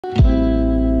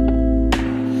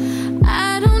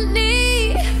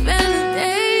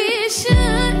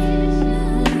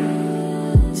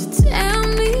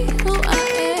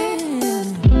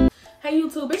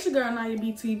YouTube, it's your girl Naya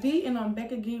BTV, and I'm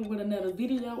back again with another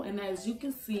video. And as you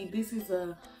can see, this is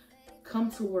a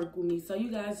come to work with me. So you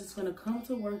guys just gonna come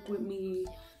to work with me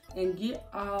and get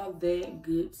all that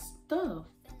good stuff.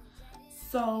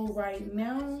 So right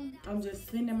now, I'm just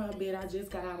sitting in my bed. I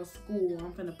just got out of school.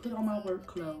 I'm gonna put on my work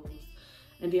clothes,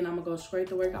 and then I'm gonna go straight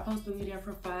to work. I posted a video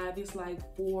for 5. It's like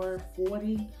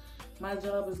 4:40. My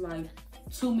job is like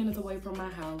 2 minutes away from my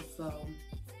house, so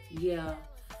yeah.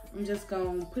 I'm just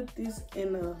gonna put this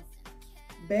in a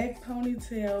back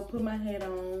ponytail, put my hat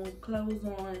on, clothes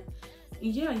on,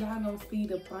 and yeah, y'all gonna see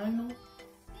the final.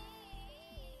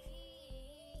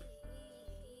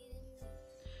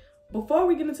 Before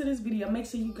we get into this video, make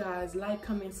sure you guys like,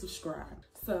 comment, subscribe.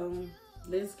 So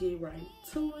let's get right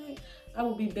to it. I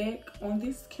will be back on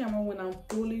this camera when I'm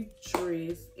fully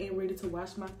dressed and ready to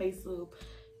wash my face up.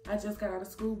 I just got out of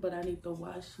school, but I need to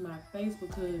wash my face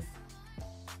because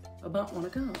a bump wanna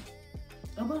come.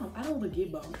 A bump. I don't really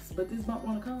get bumps, but this bump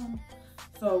wanna come.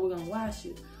 So we're gonna wash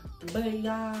it. But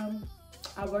y'all,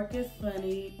 I work at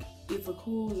Sonic. It's a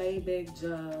cool laid back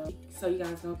job. So you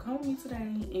guys gonna come with me today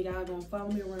and y'all gonna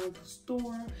follow me around the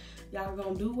store. Y'all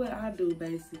gonna do what I do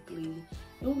basically.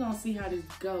 And we're gonna see how this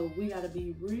go. We gotta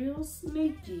be real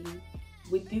sneaky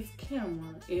with this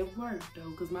camera at work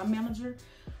though. Cause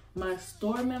my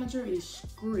store manager is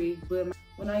strict, but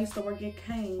when I used to work at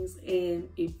Cane's, and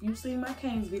if you seen my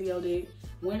Cane's video that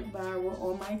went viral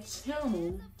on my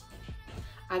channel,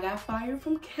 I got fired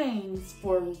from Cane's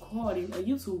for recording a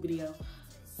YouTube video.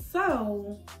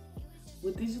 So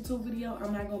with this YouTube video,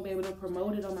 I'm not gonna be able to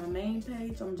promote it on my main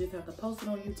page. I'm just have to post it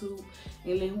on YouTube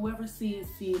and let whoever see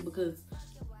it, because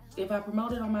if I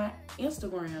promote it on my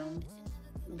Instagram,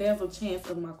 there's a chance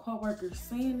of my coworkers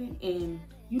seeing it, and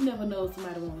you never know if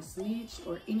somebody want to snitch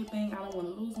or anything. I don't want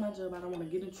to lose my job. I don't want to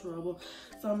get in trouble.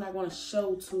 So I'm not going to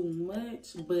show too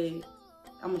much, but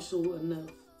I'm going to show enough.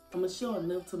 I'm going to show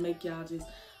enough to make y'all just,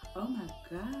 oh my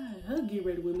God, her get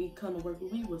ready with me, come to work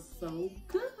with me was so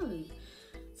good.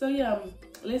 So yeah,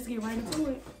 let's get right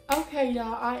into it. Okay,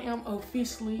 y'all, I am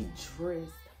officially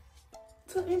dressed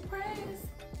to impress.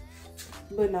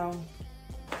 But no,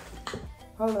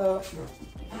 hold up.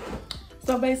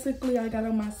 So basically, I got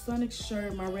on my Sonic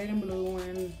shirt, my red and blue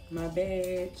one, my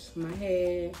badge, my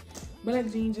hat,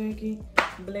 black jean jacket,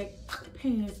 black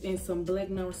pants, and some black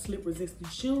slip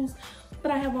resistant shoes.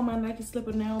 But I have on my Nike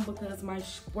slipper now because my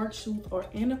work shoes are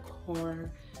in the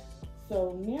car.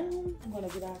 So now I'm gonna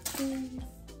get out these.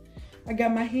 I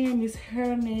got my hair in this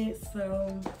hairnet,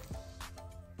 so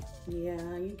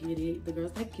yeah, you get it. The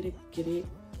girls that get it.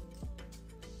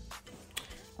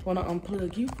 Wanna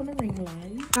unplug you from the ring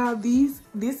light.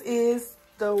 This is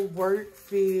the work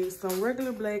fit. Some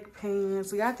regular black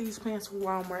pants. We got these pants from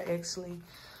Walmart actually.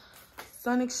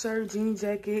 Sonic shirt, jean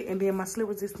jacket, and then my slip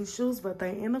resistant shoes, but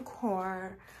they in the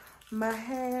car. My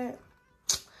hat,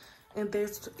 and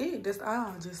that's it. That's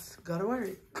all. Just go to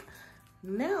work.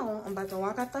 Now I'm about to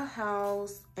walk out the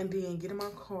house and then get in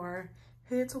my car,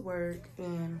 head to work,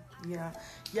 and yeah.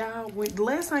 Y'all,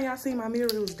 last time y'all seen my mirror,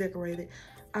 it was decorated.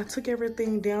 I took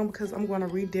everything down because I'm going to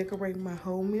redecorate my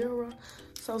whole mirror.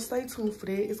 So stay tuned for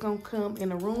that. It's going to come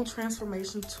in a room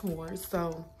transformation tour.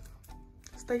 So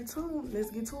stay tuned. Let's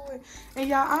get to it. And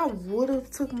y'all, I would have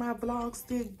took my vlog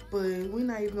stick, but we're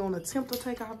not even going to attempt to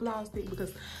take our vlog stick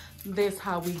because that's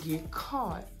how we get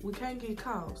caught. We can't get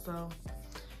caught. So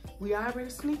we already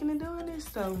sneaking and doing this.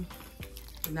 So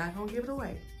we're not going to give it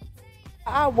away.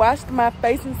 I washed my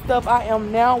face and stuff. I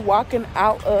am now walking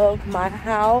out of my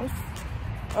house.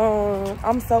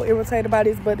 I'm so irritated by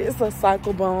this, but it's a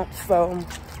cycle bump. So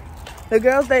the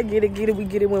girls that get it, we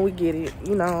get it when we get it.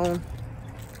 You know,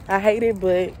 I hate it,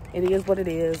 but it is what it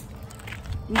is.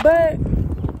 But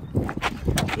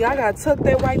y'all gotta tuck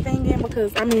that white thing in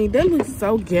because I mean that looks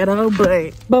so ghetto.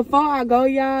 But before I go,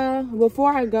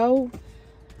 y'all,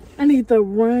 I need to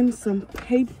run some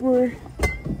paper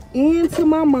into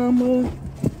my mama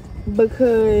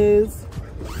because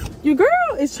your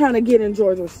girl is trying to get in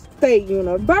Georgia State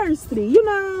University. You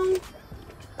know,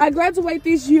 I graduate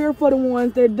this year. For the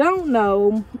ones that don't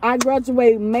know, I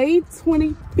graduate May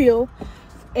 25th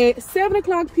at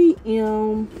 7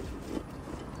 p.m.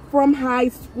 from high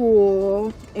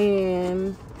school,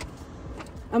 and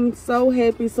I'm so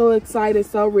happy, so excited,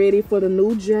 so ready for the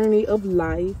new journey of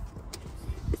life.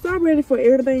 So I'm ready for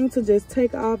everything to just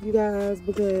take off, you guys,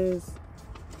 because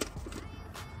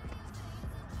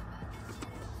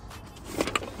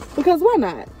why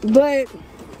not? But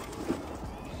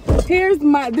here's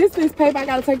this paper I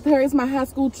gotta take to her. It's my high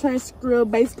school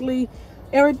transcript, basically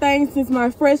everything since my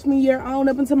freshman year on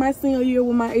up until my senior year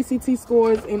with my ACT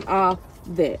scores and all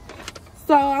that.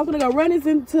 So I'm gonna go run this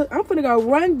into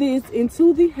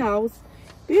the house.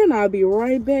 Then I'll be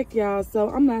right back, y'all. So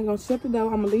I'm not gonna shut the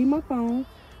door. I'm gonna leave my phone.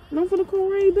 And I'm gonna come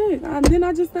right back. Then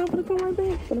I just said I'm gonna come right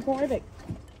back.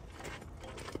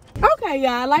 Okay,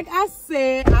 y'all. Like I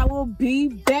said, I will be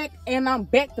back, and I'm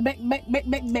back to back.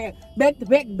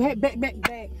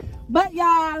 But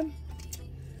y'all,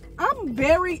 I'm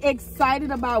very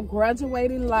excited about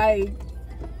graduating. Like,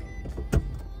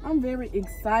 I'm very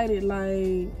excited.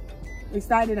 Like,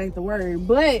 excited ain't the word,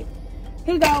 but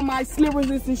here go my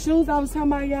slip-resistant shoes I was talking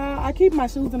about, y'all. I keep my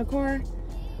shoes in the car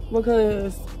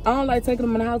because I don't like taking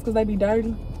them in the house because they be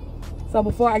dirty. So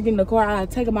before I get in the car, I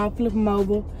take them out, flip them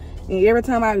over. And every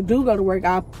time I do go to work,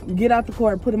 I get out the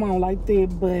car and put them on like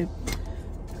that. But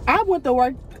I went to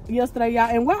work yesterday, y'all.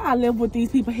 And while I live with these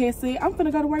people here said, I'm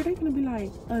finna go to work, they finna be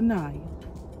like, nah.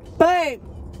 But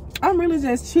I'm really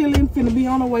just chilling, finna be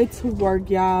on the way to work,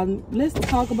 y'all. Let's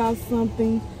talk about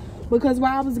something. Because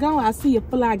while I was gone, I see a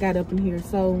fly got up in here.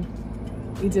 So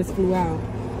it just flew out.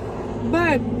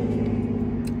 But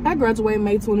I graduated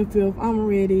May 25th. I'm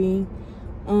ready.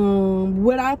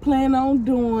 What I plan on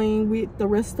doing with the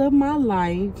rest of my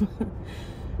life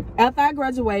after I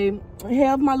graduate,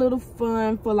 have my little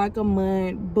fun for like a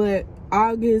month. But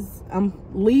August, I'm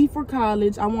leave for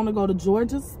college. I want to go to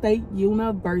Georgia State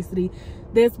University.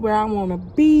 That's where I want to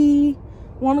be.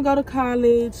 Want to go to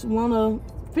college. Want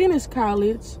to finish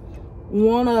college.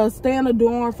 Want to stay in the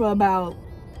dorm for about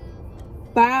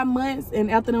 5 months, and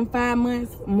after them 5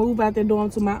 months, move out the dorm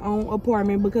to my own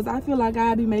apartment, because I feel like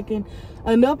I'll be making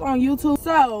enough on YouTube.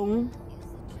 So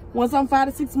once I'm 5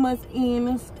 to 6 months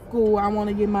in school, I want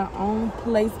to get my own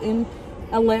place in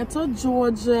Atlanta,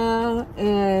 Georgia,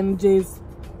 and just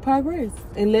progress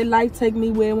and let life take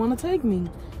me where it want to take me.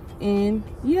 And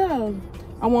yeah,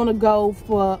 I want to go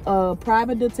for a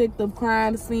private detective,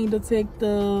 crime scene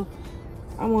detective.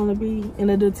 I want to be in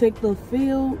a detective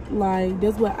field. Like,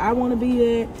 that's what I want to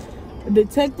be at.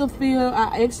 Detective field.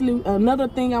 Another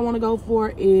thing I want to go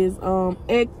for is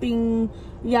acting.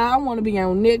 Yeah, I want to be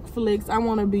on Netflix. I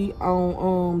want to be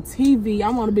on TV.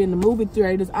 I want to be in the movie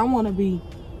theaters. I want to be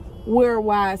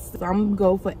worldwide. So I'm going to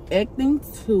go for acting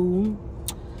too.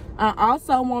 I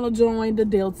also want to join the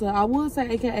Delta. I would say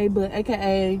AKA, but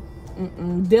AKA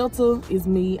Delta is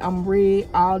me. I'm red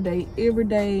all day, every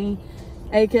day.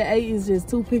 AKA is just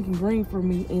too pink and green for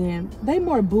me, and they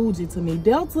more bougie to me.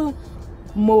 Delta,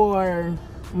 more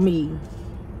me.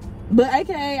 But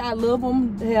AKA, I love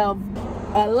them, have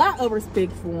a lot of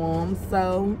respect for them.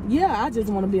 So yeah, I just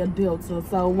want to be a Delta.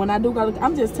 So when I do go to,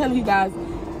 I'm just telling you guys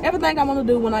everything I want to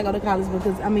do when I go to college,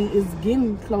 because I mean, it's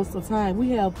getting close to time. We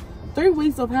have 3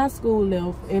 weeks of high school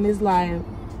left, and it's like,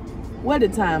 where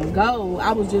did time go?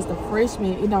 I was just a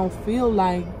freshman. It don't feel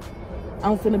like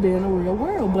I'm finna be in the real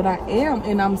world, but I am,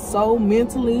 and I'm so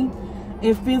mentally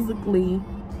and physically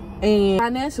and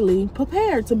financially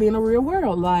prepared to be in the real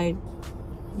world. Like,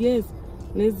 yes,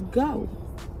 let's go.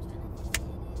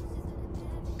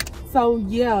 So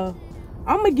yeah,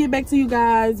 I'm gonna get back to you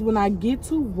guys when I get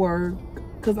to work,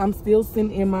 because I'm still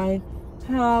sitting in my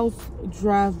house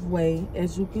driveway,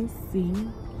 as you can see.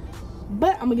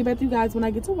 But I'm gonna get back to you guys when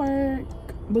I get to work,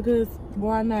 because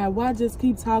why not? Why just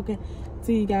keep talking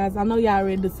to you guys? I know y'all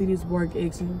ready to see this work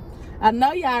action. I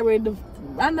know y'all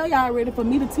ready for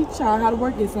me to teach y'all how to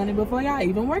work it Sunday before y'all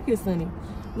even work it Sunday.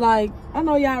 Like, I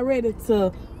know y'all ready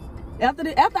to, after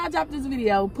I drop this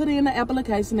video, put in the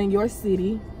application in your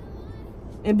city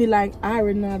and be like, I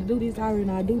already know how to do this, I already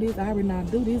know how to do this, I already know how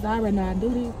to do this, I already know how to do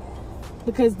this.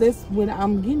 Because that's what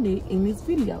I'm getting it in this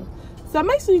video. So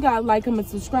make sure you guys like, comment,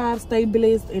 subscribe, stay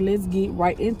blessed, and let's get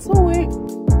right into it.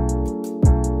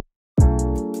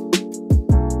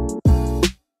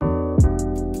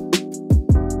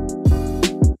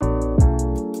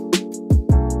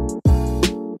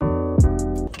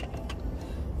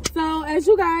 As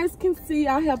you guys can see,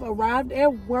 I have arrived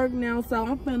at work now, so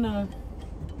I'm gonna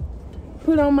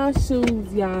put on my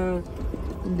shoes, y'all,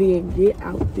 then get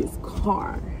out this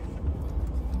car,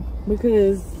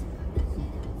 because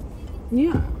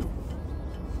yeah,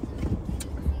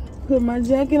 put my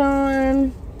jacket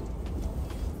on.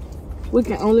 We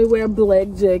can only wear black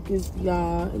jackets,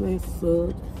 y'all, and that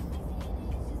sucks.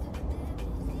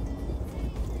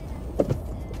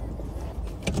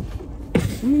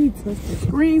 Let me touch the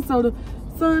screen so the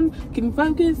sun can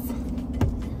focus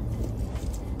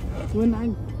when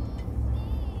I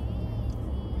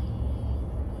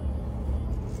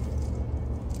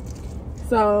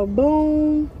so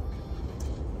boom.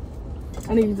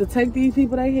 I need to take these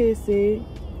people they headset.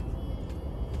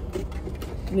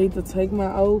 I need to take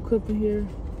my old cup in here.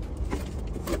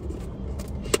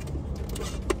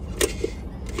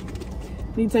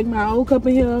 Need to take my old cup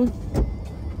in here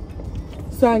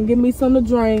so I can get me some to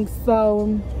drink.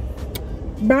 So,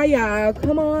 bye y'all.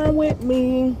 Come on with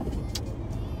me.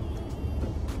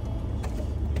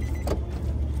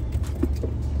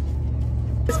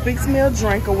 Fix me a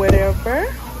drink or whatever.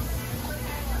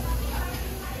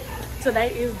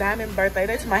 Today is Diamond's birthday.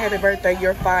 That's my happy birthday.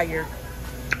 You're fired.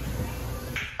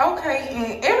 Okay,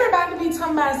 and everybody be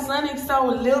talking about Sonic so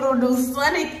little. Do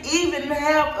Sonic even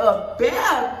have a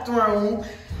bathroom?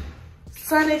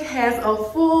 Sonic has a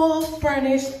full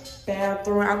furnished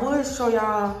bathroom. I will show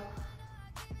y'all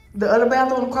the other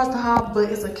bathroom across the hall,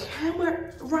 but it's a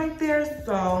camera right there,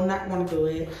 so I'm not gonna do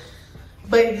it.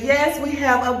 But yes, we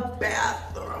have a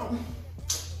bathroom.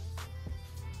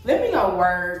 Let me know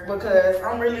word, because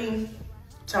I'm really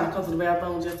trying to come to the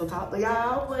bathroom just to talk to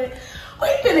y'all. But we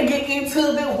finna get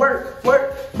into the work.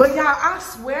 But y'all, I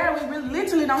swear we really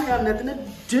literally don't have nothing to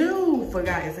do.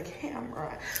 Forgot it's a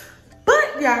camera.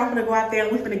 But yeah, I'm gonna go out there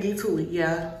and we finna get to it,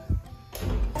 yeah.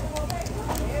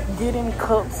 Getting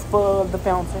cups for the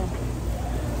fountain.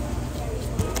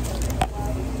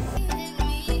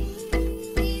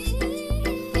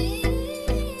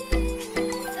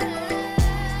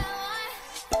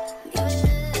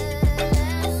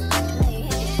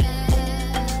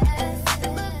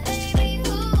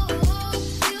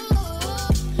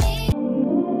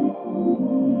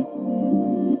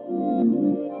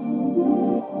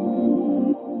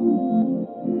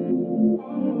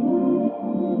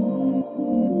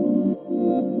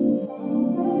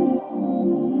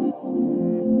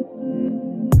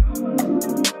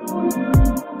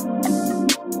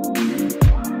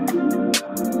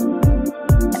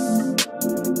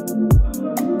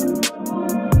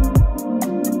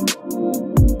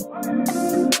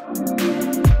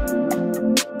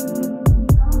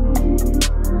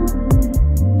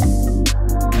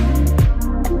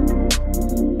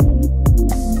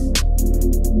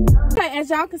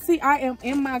 Y'all can see I am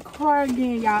in my car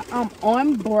again, y'all. I'm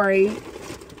on break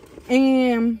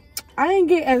and I didn't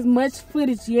get as much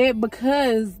footage yet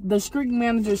because the street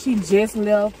manager, she just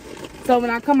left. So when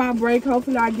I come out break,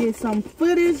 hopefully I get some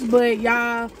footage. But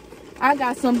y'all, I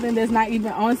got something that's not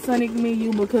even on Sonic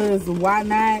menu, because why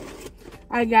not?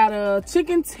 I got a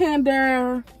chicken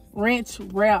tender ranch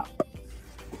wrap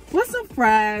with some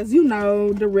fries, you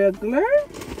know, the regular.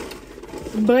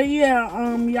 But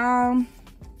yeah, y'all,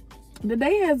 the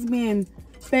day has been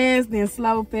fast and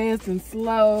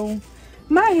slow.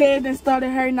 My head done started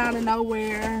hurting out of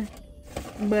nowhere,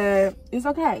 but it's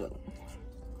okay,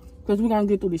 because we're gonna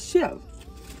get through the shift.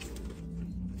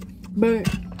 But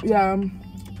yeah,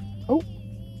 oh.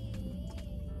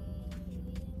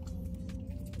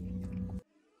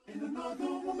 And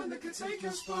another woman that can take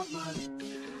your spotlight.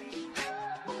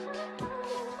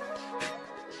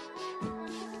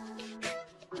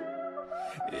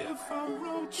 If I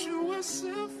wrote you a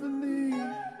symphony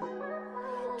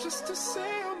just to say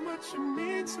how much you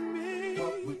mean to me,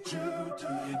 what would you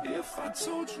do? If I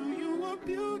told you you were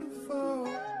beautiful,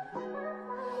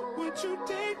 would you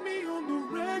date me on the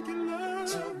regular?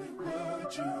 Tell me,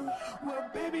 would you? Well,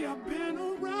 baby, I've been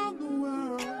around the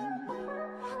world,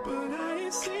 but I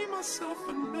ain't seen myself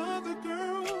another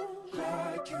girl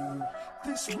like you.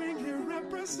 This ring here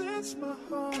represents my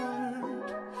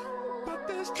heart, but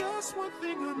there's just one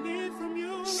thing I need from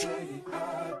you. Say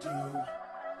I do,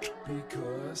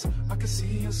 because I can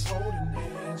see us holding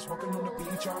hands, walking on the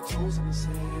beach, our toes in the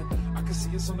sand. I can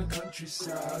see us on the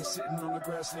countryside, sitting on the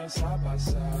grassland side by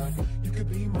side. You could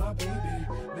be my baby,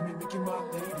 let me make you my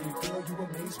lady. Girl, you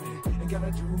amaze me, ain't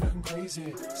gotta do nothing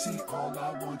crazy. See, all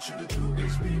I want you to do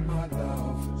is be my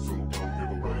love. So don't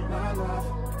give away my love.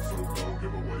 So don't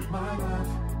give away my love.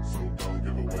 So don't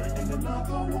give away. And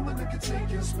another woman that can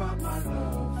take your spot, my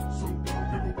love. So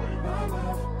don't give away my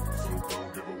love. So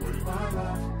don't give away my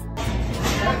love.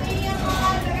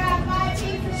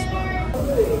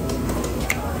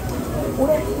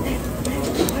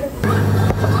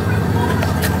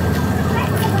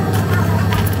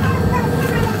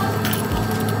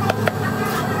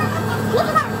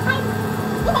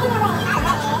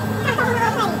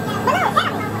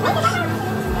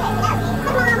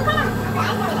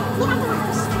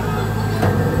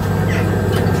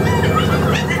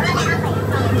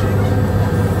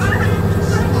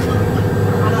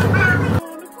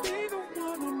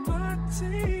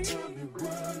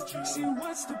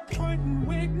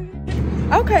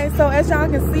 Okay, so as y'all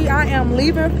can see, I am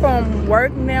leaving from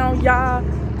work now, y'all.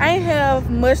 I ain't have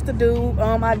much to do.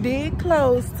 I did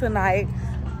close tonight.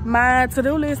 My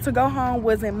to-do list to go home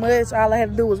wasn't much. All I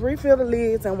had to do was refill the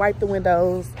lids and wipe the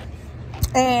windows.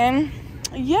 And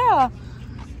yeah,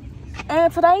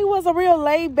 And today was a real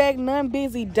laid back,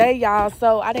 non-busy day, y'all.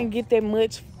 So I didn't get that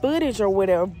much footage or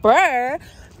whatever.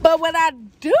 But what I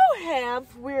do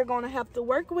have, we're going to have to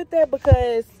work with that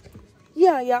because,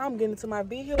 yeah, I'm getting into my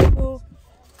vehicle.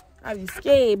 I be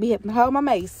scared, be having to hold my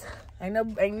mace. Ain't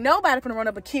nobody finna run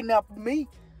up and kidnap me.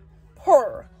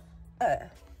 Her.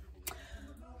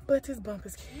 But this bump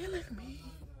is killing me.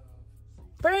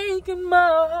 Breaking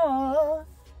my heart.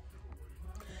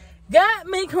 Got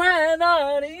me crying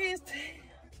all these tears.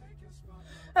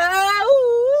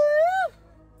 Oh.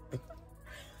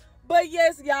 But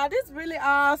yes, y'all, this really,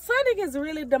 Sonic is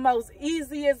really the most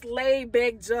easiest laid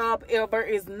back job ever.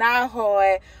 It's not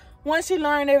hard. Once you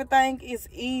learn everything, it's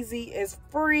easy as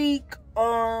freak.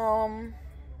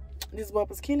 This bump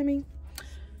is killing me.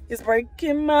 It's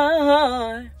breaking my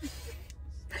heart.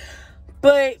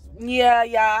 But yeah,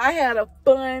 y'all, I had a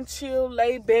fun, chill,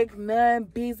 laid back,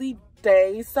 non-busy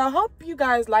day. So I hope you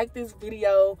guys like this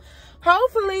video.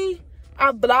 Hopefully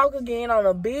I vlog again on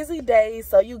a busy day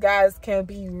so you guys can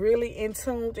be really in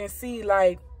tune and see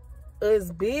like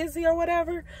us busy or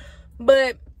whatever.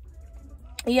 But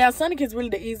yeah, Sonic is really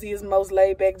the easiest, most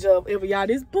laid back job ever, y'all.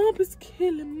 This bump is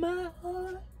killing my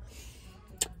heart.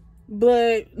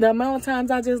 But the amount of times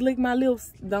I just lick my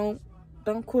lips, don't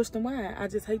question why. I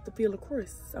just hate the feel of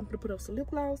crust. I'm gonna put up some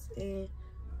lip gloss and.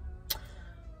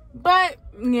 But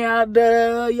yeah,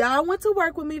 y'all went to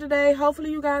work with me today.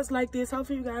 Hopefully you guys like this.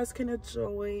 Hopefully you guys can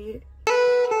enjoy it.